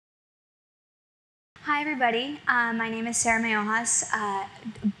Hi, everybody. My name is Sarah Meyohas.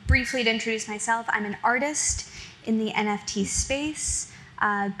 Briefly to introduce myself, I'm an artist in the NFT space,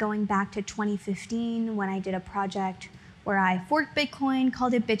 going back to 2015 when I did a project where I forked Bitcoin,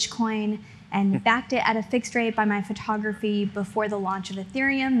 called it Bitchcoin, and backed it at a fixed rate by my photography before the launch of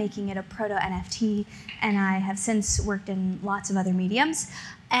Ethereum, making it a proto-NFT. And I have since worked in lots of other mediums.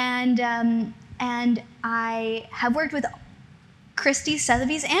 And I have worked with Christie,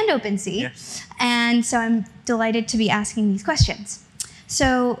 Sotheby's, and Opensea. Yes. And so I'm delighted to be asking these questions.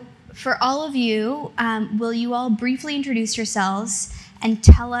 So for all of you, will you all briefly introduce yourselves and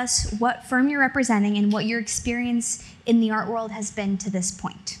tell us what firm you're representing and what your experience in the art world has been to this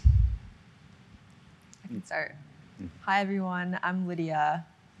point? I can start. Hi, everyone. I'm Lydia.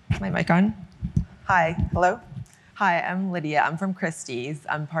 Is my mic on? Hi. Hello? Hi, I'm Lydia. I'm from Christie's.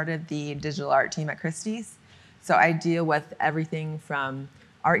 I'm part of the digital art team at Christie's. So I deal with everything from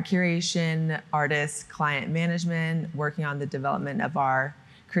art curation, artists, client management, working on the development of our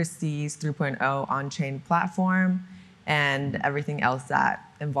Christie's 3.0 on-chain platform, and everything else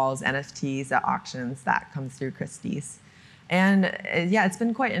that involves NFTs at auctions that comes through Christie's. And yeah, it's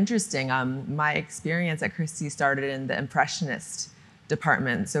been quite interesting. My experience at Christie's started in the Impressionist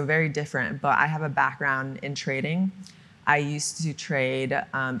department, so very different, but I have a background in trading. I used to trade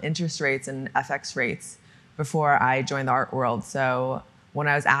interest rates and FX rates before I joined the art world. So when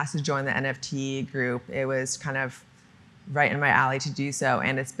I was asked to join the NFT group, it was kind of right in my alley to do so.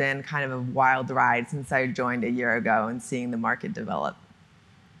 And it's been kind of a wild ride since I joined a year ago and seeing the market develop.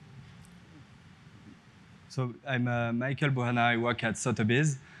 So I'm Michael Bohana. I work at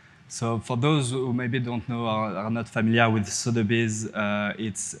Sotheby's. So for those who maybe don't know or are not familiar with Sotheby's,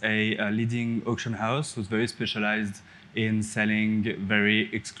 it's a leading auction house who's very specialized in selling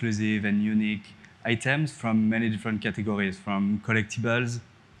very exclusive and unique items from many different categories, from collectibles,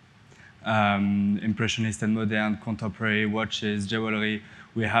 impressionist and modern, contemporary, watches, jewelry.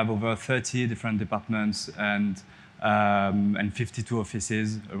 We have over 30 different departments and 52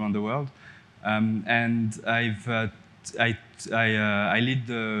 offices around the world. And I lead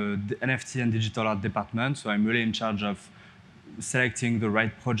the NFT and digital art department, so I'm really in charge of selecting the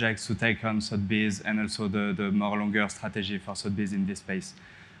right projects to take on Sotheby's and also the more longer strategy for Sotheby's in this space.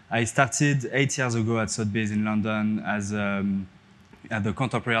 I started 8 years ago at Sotheby's in London as the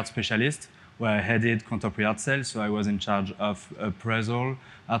contemporary art specialist, where I headed contemporary art sales. So I was in charge of appraisal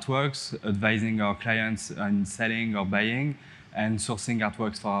artworks, advising our clients on selling or buying, and sourcing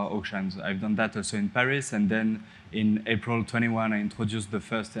artworks for our auctions. I've done that also in Paris, and then in April 21, I introduced the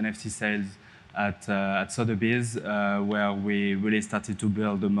first NFT sales at Sotheby's, where we really started to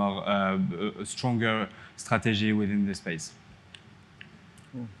build a stronger strategy within the space.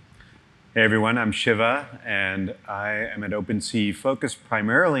 Hey everyone, I'm Shiva, and I am at Opensea, focused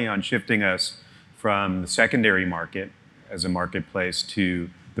primarily on shifting us from the secondary market as a marketplace to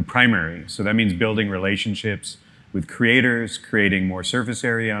the primary. So that means building relationships with creators, creating more surface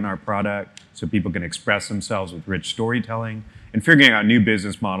area on our product so people can express themselves with rich storytelling, and figuring out new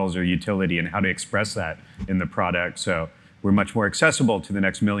business models or utility and how to express that in the product so we're much more accessible to the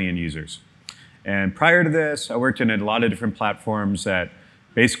next million users. And prior to this, I worked in a lot of different platforms that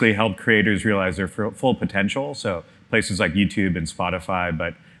basically help creators realize their full potential. So places like YouTube and Spotify,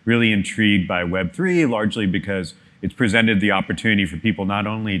 but really intrigued by Web3, largely because it's presented the opportunity for people not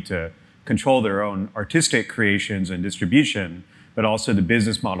only to control their own artistic creations and distribution, but also the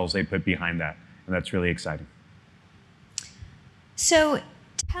business models they put behind that. And that's really exciting. So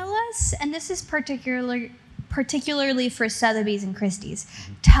tell us, and this is particularly for Sotheby's and Christie's,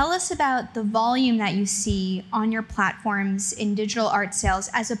 tell us about the volume that you see on your platforms in digital art sales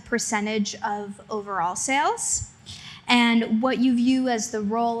as a percentage of overall sales, and what you view as the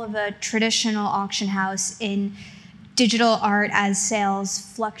role of a traditional auction house in digital art as sales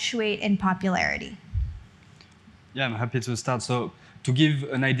fluctuate in popularity. Yeah, I'm happy to start. So to give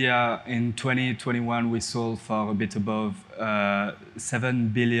an idea, in 2021, we sold for a bit above 7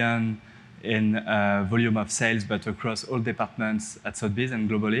 billion in volume of sales, but across all departments at Sotheby's and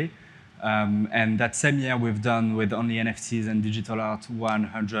globally. And that same year, we've done with only NFTs and digital art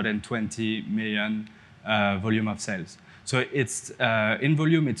 120 million volume of sales. So it's in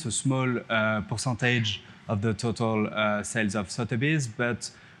volume, it's a small percentage of the total sales of Sotheby's, but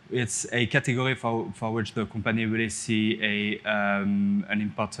it's a category for which the company really see an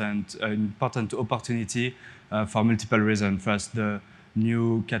important opportunity for multiple reasons. First, the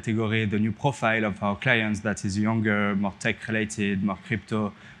new category, the new profile of our clients that is younger, more tech-related, more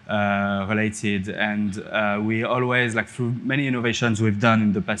crypto-related. And we always, like through many innovations we've done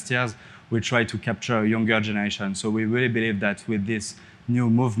in the past years, we try to capture a younger generation. So we really believe that with this new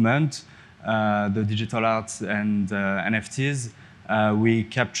movement, the digital arts and NFTs, we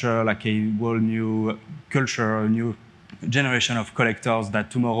capture like a whole new culture, a new generation of collectors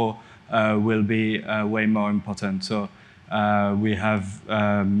that tomorrow will be way more important. So we have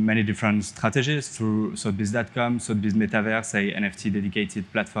many different strategies through Sotheby's.com, Sotheby's Metaverse, a NFT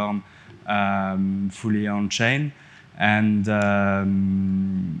dedicated platform fully on chain, and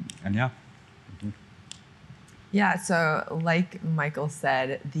yeah. Yeah, so like Michael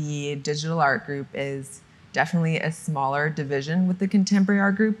said, the digital art group is definitely a smaller division with the contemporary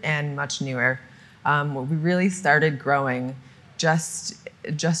art group and much newer. We really started growing just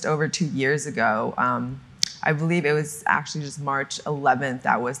over 2 years ago. I believe it was actually just March 11th,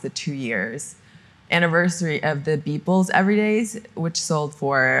 that was the 2 years anniversary of the Beeple's Everydays, which sold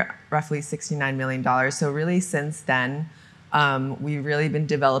for roughly $69 million. So really since then, we've really been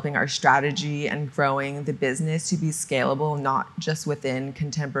developing our strategy and growing the business to be scalable, not just within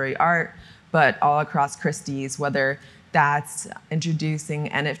contemporary art, but all across Christie's, whether that's introducing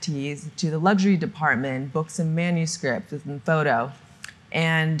NFTs to the luxury department, books and manuscripts, and photo.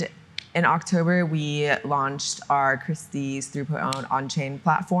 And in October, we launched our Christie's 3.0 on-chain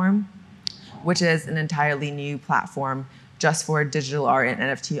platform, which is an entirely new platform just for digital art and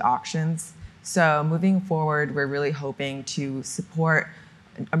NFT auctions. So moving forward, we're really hoping to support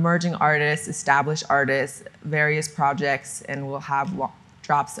emerging artists, established artists, various projects, and we'll have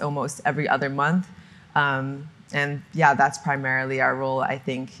drops almost every other month. And yeah, that's primarily our role, I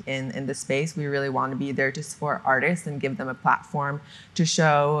think, in the space. We really want to be there to support artists and give them a platform to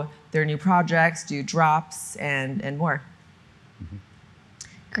show their new projects, do drops, and more.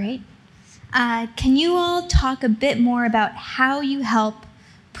 Great. Can you all talk a bit more about how you help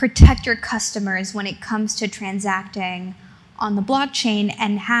protect your customers when it comes to transacting on the blockchain,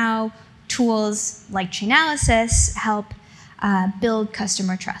 and how tools like Chainalysis help build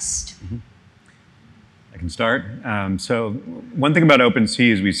customer trust? I can start. So one thing about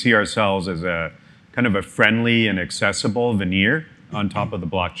Opensea is we see ourselves as a kind of a friendly and accessible veneer on top of the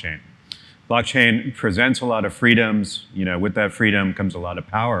blockchain. Blockchain presents a lot of freedoms. You know, with that freedom comes a lot of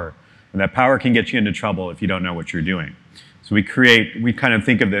power, and that power can get you into trouble if you don't know what you're doing. So we kind of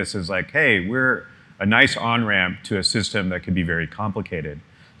think of this as like, hey, we're a nice on-ramp to a system that could be very complicated.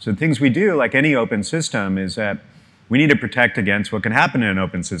 So the things we do, like any open system, is that we need to protect against what can happen in an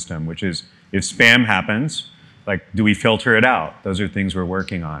open system, which is if spam happens, like, do we filter it out? Those are things we're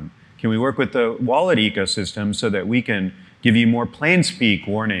working on. Can we work with the wallet ecosystem so that we can give you more plain speak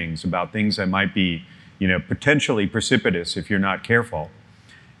warnings about things that might be, you know, potentially precipitous if you're not careful?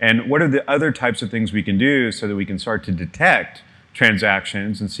 And what are the other types of things we can do so that we can start to detect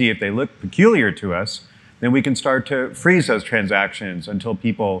transactions and see if they look peculiar to us? Then we can start to freeze those transactions until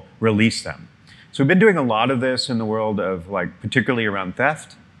people release them. So we've been doing a lot of this in the world of, like, particularly around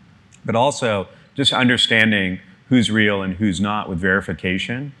theft, but also just understanding who's real and who's not with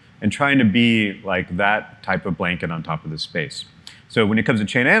verification, and trying to be like that type of blanket on top of the space. So when it comes to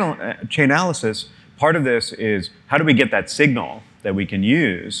Chainalysis, part of this is how do we get that signal that we can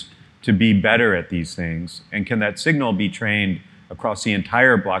use to be better at these things, and can that signal be trained across the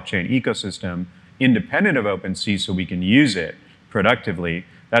entire blockchain ecosystem independent of Opensea so we can use it productively?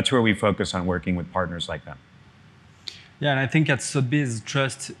 That's where we focus on working with partners like them. Yeah, and I think at Sotheby's,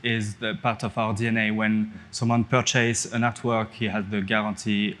 trust is the part of our DNA. When someone purchases an artwork, he has the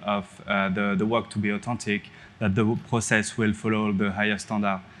guarantee of the work to be authentic, that the process will follow the highest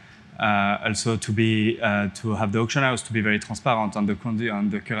standard. Also to have the auction house to be very transparent on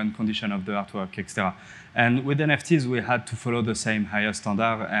the current condition of the artwork, etc. And with NFTs, we had to follow the same higher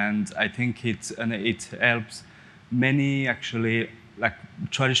standard, and I think it helps many actually like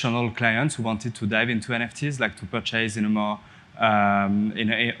traditional clients who wanted to dive into NFTs, like to purchase in a more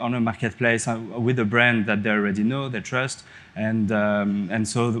on a marketplace with a brand that they already know, they trust, and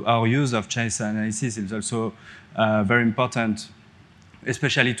so our use of Chainalysis is also very important,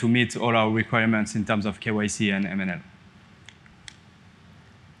 especially to meet all our requirements in terms of KYC and MNL.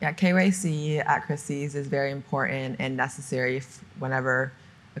 Yeah, KYC at Christie's is very important and necessary whenever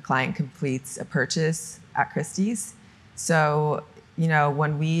a client completes a purchase at Christie's. So, you know,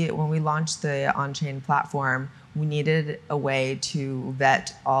 when we launched the on-chain platform, we needed a way to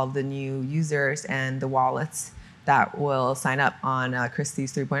vet all the new users and the wallets that will sign up on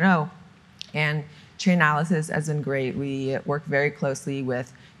Christie's 3.0. And Chainalysis has been great. We work very closely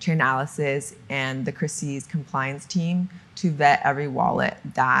with Chainalysis and the Christie's compliance team to vet every wallet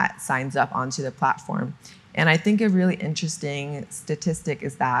that signs up onto the platform. And I think a really interesting statistic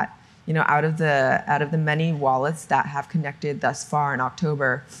is that, you know, out of the many wallets that have connected thus far in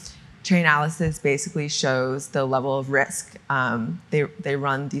October, Chainalysis basically shows the level of risk. They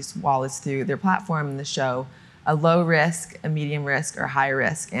run these wallets through their platform and they show a low risk, a medium risk, or high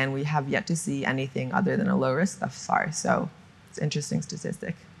risk. And we have yet to see anything other than a low risk thus far. So it's an interesting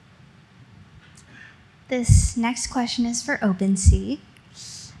statistic. This next question is for Opensea.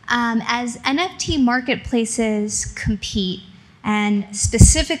 As NFT marketplaces compete, and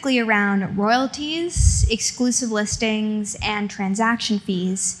specifically around royalties, exclusive listings, and transaction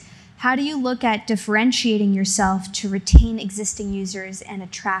fees, how do you look at differentiating yourself to retain existing users and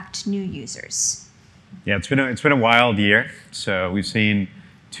attract new users? Yeah, it's been a wild year. So we've seen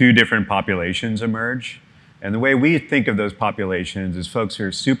two different populations emerge. And the way we think of those populations is folks who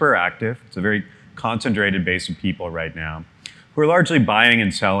are super active. It's a very concentrated base of people right now who are largely buying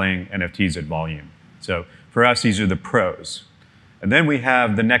and selling NFTs at volume. So for us, these are the pros. And then we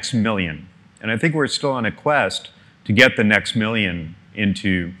have the next million. And I think we're still on a quest to get the next million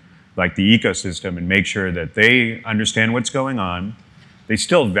into like the ecosystem and make sure that they understand what's going on. They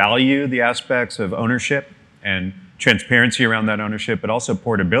still value the aspects of ownership and transparency around that ownership, but also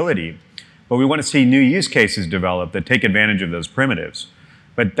portability. But we want to see new use cases develop that take advantage of those primitives.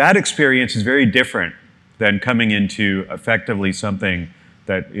 But that experience is very different than coming into effectively something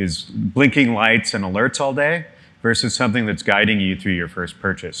that is blinking lights and alerts all day versus something that's guiding you through your first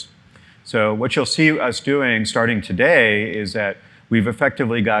purchase. So what you'll see us doing starting today is that we've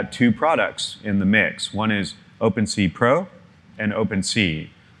effectively got two products in the mix. One is Opensea Pro and Opensea.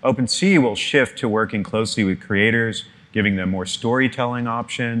 Opensea will shift to working closely with creators, giving them more storytelling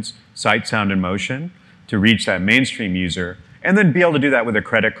options, sight, sound, and motion to reach that mainstream user, and then be able to do that with a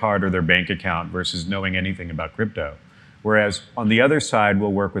credit card or their bank account versus knowing anything about crypto. Whereas on the other side,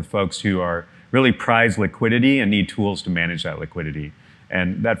 we'll work with folks who are really prize liquidity and need tools to manage that liquidity.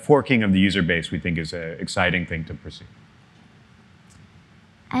 And that forking of the user base, we think, is an exciting thing to pursue.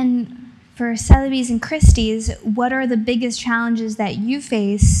 And for Sotheby's and Christie's, what are the biggest challenges that you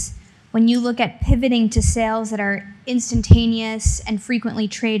face when you look at pivoting to sales that are instantaneous and frequently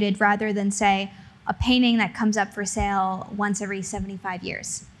traded rather than, say, a painting that comes up for sale once every 75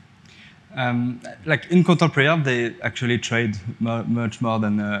 years? Like in contemporary, they actually trade much more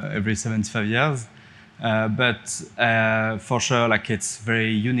than every 75 years. But for sure, like it's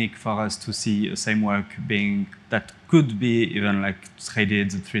very unique for us to see the same work being that could be even like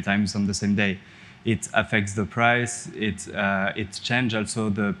traded 3 times on the same day. It affects the price. It changes also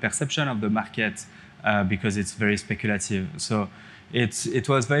the perception of the market because it's very speculative. So it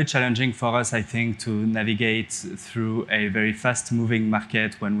was very challenging for us, I think, to navigate through a very fast-moving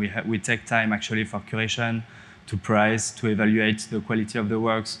market when we take time actually for curation, to price, to evaluate the quality of the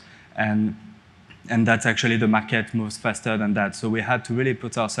works, and that's actually the market moves faster than that. So we had to really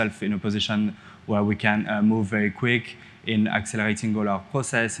put ourselves in a position where we can move very quick in accelerating all our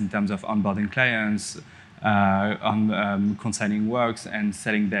process in terms of onboarding clients, on consigning works and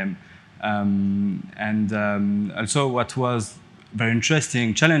selling them. Also what was very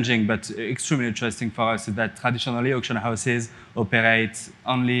interesting, challenging, but extremely interesting for us is that traditionally auction houses operate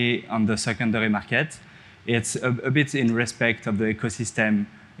only on the secondary market. It's a bit in respect of the ecosystem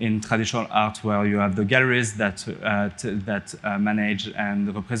in traditional art, where you have the galleries that manage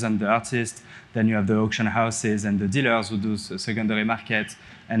and represent the artist. Then you have the auction houses and the dealers who do secondary market,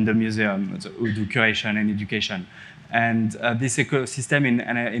 and the museum who do curation and education. And this ecosystem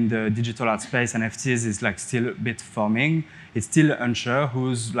in the digital art space, NFTs, is like still a bit forming. It's still unsure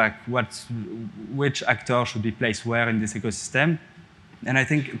who's like which actor should be placed where in this ecosystem. And I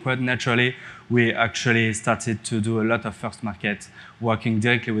think quite naturally, we actually started to do a lot of first market, working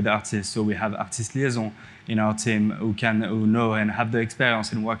directly with artists. So we have artist liaison in our team who know and have the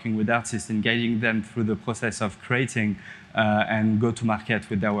experience in working with artists and guiding them through the process of creating and go to market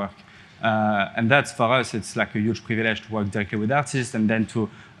with their work. And that's, for us, it's like a huge privilege to work directly with artists and then to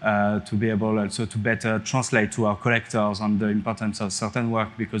be able also to better translate to our collectors on the importance of certain work,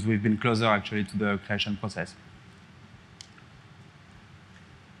 because we've been closer actually to the creation process.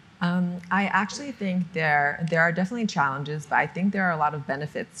 I actually think there are definitely challenges, but I think there are a lot of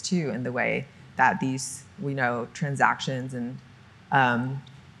benefits too in the way that these transactions and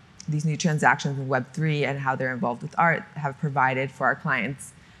these new transactions in Web3 and how they're involved with art have provided for our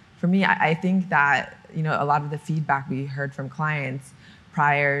clients. For me, I think that a lot of the feedback we heard from clients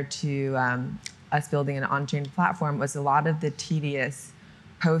prior to us building an on-chain platform was a lot of the tedious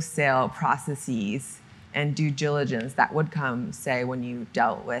post-sale processes and due diligence that would come, say, when you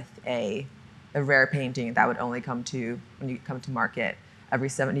dealt with a rare painting that would only come to when you come to market every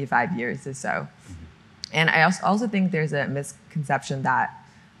 75 years or so. And I also think there's a misconception that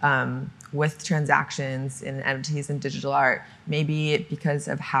with transactions in NFTs and digital art, maybe because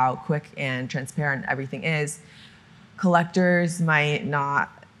of how quick and transparent everything is, collectors might not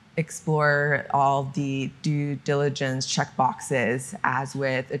explore all the due diligence checkboxes as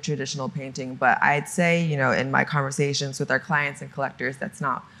with a traditional painting. But I'd say, in my conversations with our clients and collectors, that's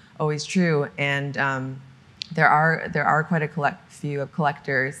not always true. And there are quite a few of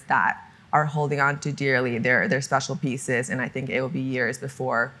collectors that are holding on to dearly their special pieces, and I think it will be years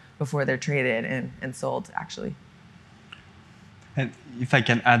before they're traded and sold, actually. And if I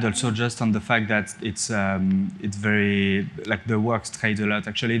can add also just on the fact that it's very, like the works trade a lot.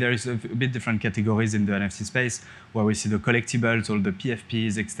 Actually, there is a bit different categories in the NFT space where we see the collectibles, all the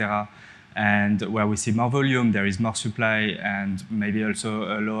PFPs, etc. And where we see more volume, there is more supply and maybe also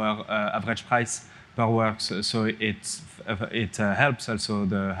a lower average price per works. So it helps also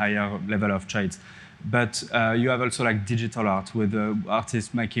the higher level of trades. But you have also like digital art with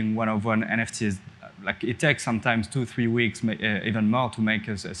artists making one-of-one NFTs. Like it takes sometimes 2-3 weeks, even more, to make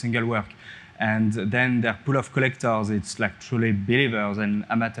a single work. And then their pool of collectors, it's like truly believers and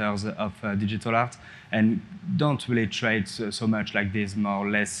amateurs of digital art, and don't really trade so much like these more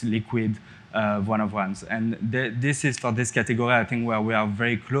or less liquid one-of-ones. And this is for this category, I think, where we are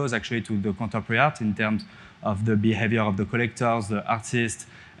very close actually to the contemporary art in terms of the behavior of the collectors, the artists,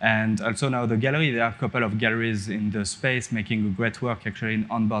 and also now the gallery. There are a couple of galleries in the space making a great work actually in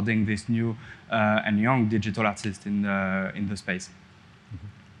onboarding this new and young digital artists in the space.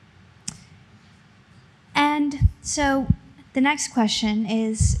 And so the next question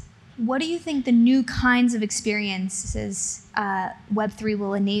is, what do you think the new kinds of experiences Web3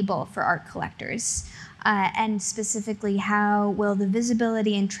 will enable for art collectors? And specifically, how will the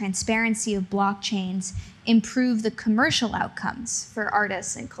visibility and transparency of blockchains improve the commercial outcomes for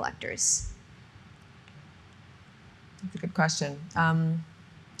artists and collectors? That's a good question.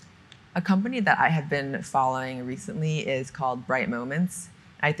 A company that I have been following recently is called Bright Moments.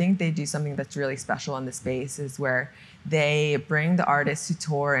 I think they do something that's really special in the space, is where they bring the artists to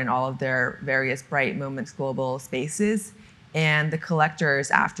tour in all of their various Bright Moments global spaces, and the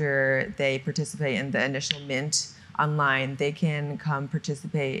collectors, after they participate in the initial mint online, they can come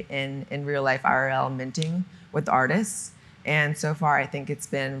participate in real life IRL minting with artists. And so far, I think it's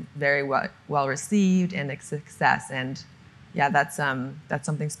been very well received and a success. And yeah, that's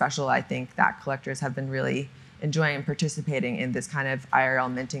something special. I think that collectors have been really enjoying participating in this kind of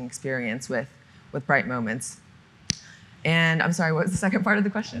IRL minting experience with Bright Moments. And I'm sorry, what was the second part of the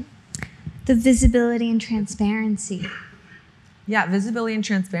question? The visibility and transparency. Yeah, visibility and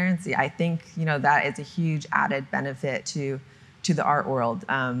transparency. I think that is a huge added benefit to the art world.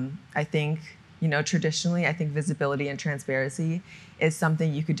 I think traditionally, I think visibility and transparency is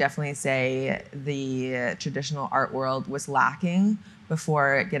something you could definitely say the traditional art world was lacking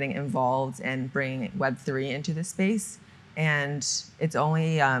before getting involved and bringing Web3 into the space. And it's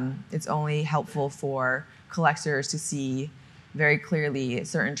only helpful for collectors to see very clearly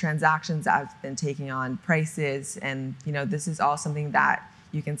certain transactions that have been taking on prices, and this is all something that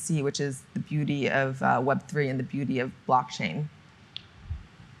you can see, which is the beauty of Web3 and the beauty of blockchain.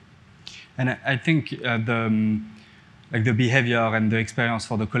 And I think the behavior and the experience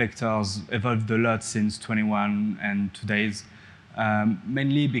for the collectors evolved a lot since 21 and today's,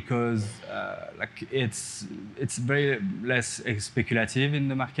 mainly because it's very less speculative in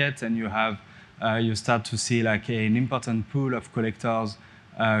the market, and you start to see like an important pool of collectors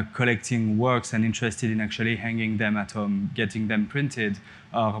collecting works and interested in actually hanging them at home, getting them printed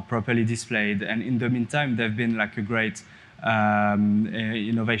or properly displayed. And in the meantime, there've been like a great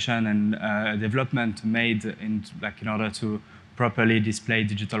innovation and development made in order to properly display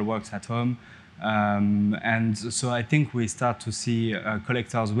digital works at home. And so I think we start to see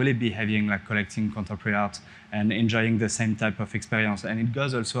collectors really behaving like collecting contemporary art and enjoying the same type of experience. And it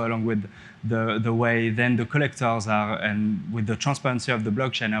goes also along with the way then the collectors are, and with the transparency of the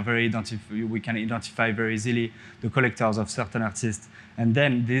blockchain, we can identify very easily the collectors of certain artists. And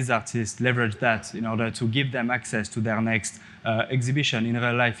then these artists leverage that in order to give them access to their next exhibition, in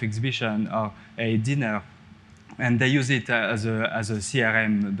real life exhibition or a dinner. And they use it as a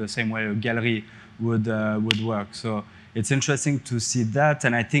CRM, the same way a gallery would work. So it's interesting to see that,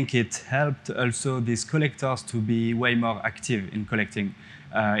 and I think it helped also these collectors to be way more active in collecting.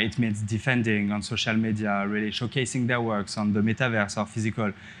 It means defending on social media, really showcasing their works on the metaverse or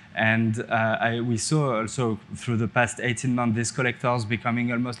physical. And we saw also through the past 18 months these collectors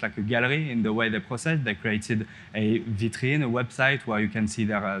becoming almost like a gallery in the way they process. They created a vitrine, a website where you can see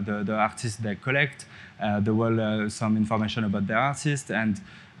the artists they collect, some information about their artist, and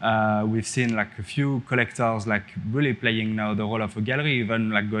We've seen like a few collectors like really playing now the role of a gallery,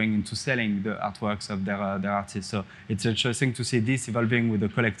 even like going into selling the artworks of their artists. So it's interesting to see this evolving with the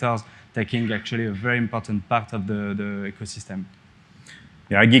collectors taking actually a very important part of the ecosystem.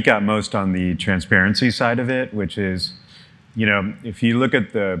 Yeah, I geek out most on the transparency side of it, which is, you know, if you look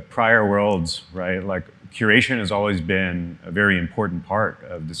at the prior worlds, right, like curation has always been a very important part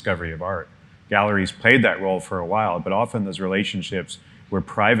of discovery of art. Galleries played that role for a while, but often those relationships were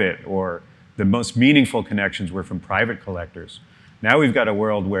private, or the most meaningful connections were from private collectors. Now we've got a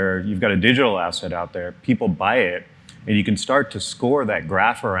world where you've got a digital asset out there, people buy it, and you can start to score that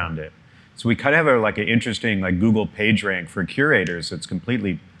graph around it. So we kind of have like an interesting like Google PageRank for curators that's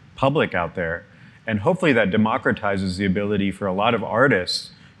completely public out there. And hopefully that democratizes the ability for a lot of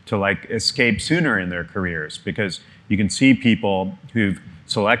artists to like escape sooner in their careers, because you can see people who've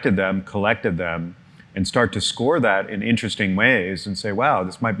selected them, collected them, and start to score that in interesting ways and say, wow,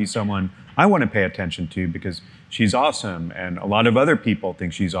 this might be someone I want to pay attention to because she's awesome, and a lot of other people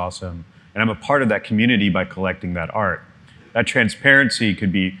think she's awesome, and I'm a part of that community by collecting that art. That transparency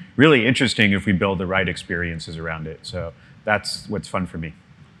could be really interesting if we build the right experiences around it. So that's what's fun for me.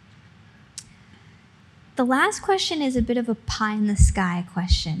 The last question is a bit of a pie in the sky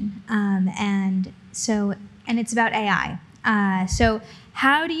question, and it's about AI. So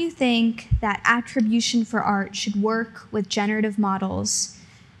how do you think that attribution for art should work with generative models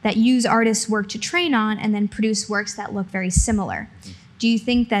that use artists' work to train on and then produce works that look very similar? Do you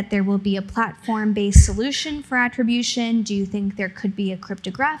think that there will be a platform-based solution for attribution? Do you think there could be a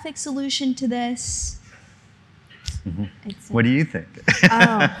cryptographic solution to this? What do you think?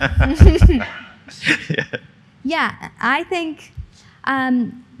 Yeah, I think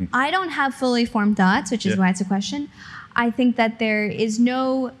I don't have fully formed thoughts, which is why it's a question. I think that there is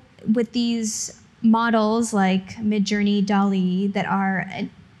with these models like Midjourney, DALL-E, that are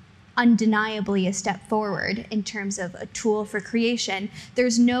undeniably a step forward in terms of a tool for creation,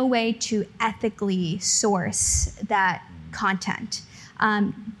 there's no way to ethically source that content.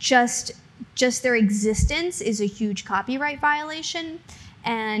 Just their existence is a huge copyright violation,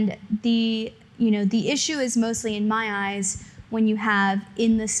 and the issue is mostly, in my eyes, when you have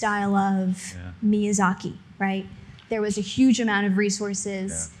in the style of Miyazaki, right? There was a huge amount of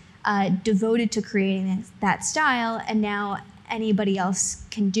resources devoted to creating that style, and now anybody else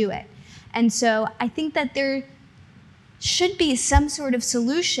can do it. And so I think that there should be some sort of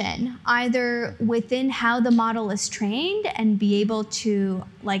solution, either within how the model is trained and be able to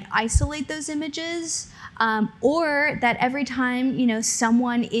like isolate those images, or that every time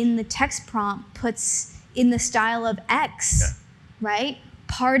someone in the text prompt puts in the style of X, right?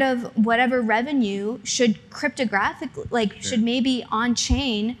 Part of whatever revenue should cryptographically, should maybe on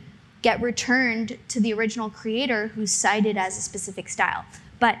chain get returned to the original creator who's cited as a specific style.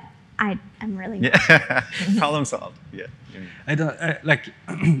 But I'm really problem solved. Yeah.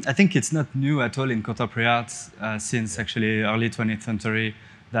 I think it's not new at all in contemporary art since actually early 20th century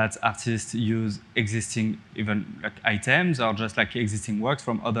that artists use existing even like items or just like existing works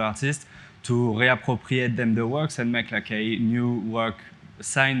from other artists to reappropriate them the works and make like a new work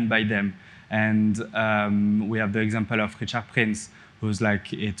signed by them. And we have the example of Richard Prince, who's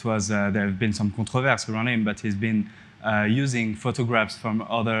like, there have been some controversy around him, but he's been using photographs from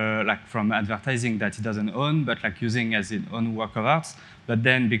from advertising that he doesn't own, but like using as his own work of art. But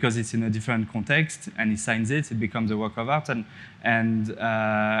then because it's in a different context and he signs it, it becomes a work of art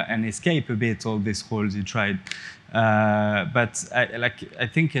and escape a bit all these rules he tried. But I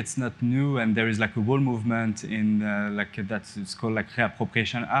think it's not new, and there is like a whole movement in it's called like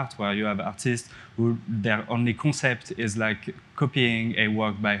reappropriation art, where you have artists who their only concept is like copying a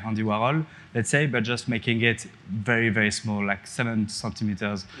work by Andy Warhol, let's say, but just making it very, very small, like 7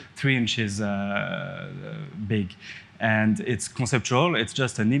 centimeters, 3 inches big. And it's conceptual. It's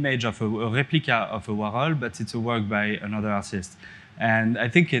just an image of a replica of a Warhol, but it's a work by another artist. And I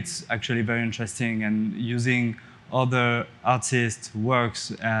think it's actually very interesting, and using other artists'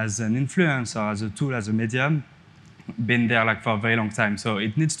 works as an influence or as a tool, as a medium, been there like for a very long time. So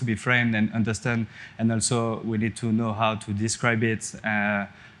it needs to be framed and understood, and also we need to know how to describe it, to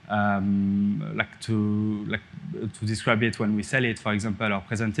describe it when we sell it, for example, or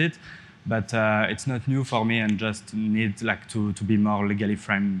present it. But it's not new for me, and just need to be more legally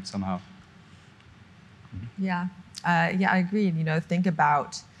framed somehow. Yeah, I agree. Think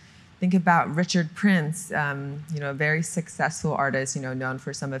about Richard Prince, a very successful artist, known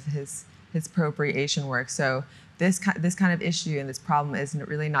for some of his appropriation work. So this kind of issue and this problem is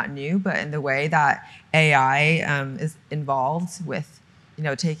really not new, but in the way that AI is involved with,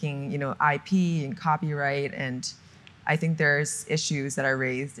 taking, IP and copyright and I think there's issues that are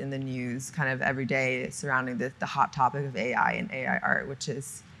raised in the news kind of every day surrounding the hot topic of AI and AI art, which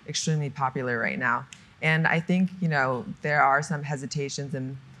is extremely popular right now. And I think, you know, there are some hesitations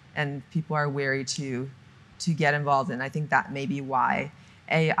and people are wary to get involved. And I think that may be why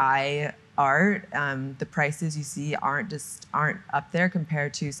AI art, the prices you see aren't up there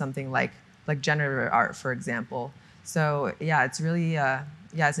compared to something like generative art, for example. So yeah, it's really,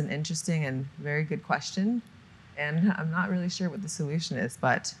 it's an interesting and very good question. And I'm not really sure what the solution is,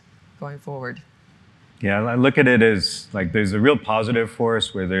 but going forward. Yeah, I look at it as like there's a real positive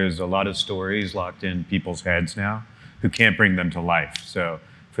force where there's a lot of stories locked in people's heads now who can't bring them to life. So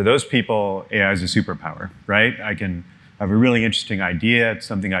for those people, AI is a superpower, right? I can have a really interesting idea, it's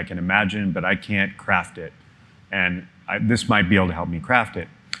something I can imagine, but I can't craft it. And this might be able to help me craft it.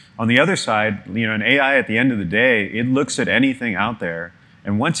 On the other side, you know, an AI at the end of the day, it looks at anything out there,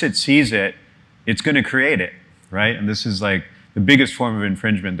 and once it sees it, it's going to create it, right? And this is like the biggest form of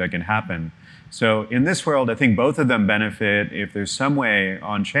infringement that can happen. So in this world, I think both of them benefit if there's some way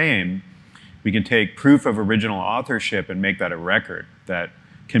on chain we can take proof of original authorship and make that a record that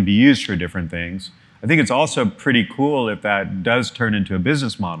can be used for different things. I think it's also pretty cool if that does turn into a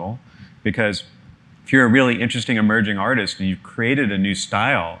business model, because if you're a really interesting emerging artist and you've created a new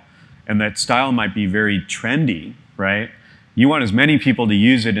style, and that style might be very trendy, right? You want as many people to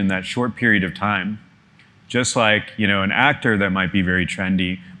use it in that short period of time. Just like, you know, an actor that might be very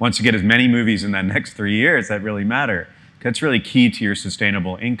trendy wants to get as many movies in that next 3 years that really matter. That's really key to your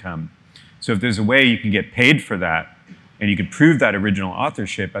sustainable income. So if there's a way you can get paid for that and you can prove that original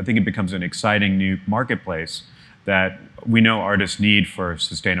authorship, I think it becomes an exciting new marketplace that we know artists need for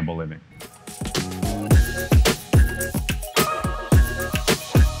sustainable living.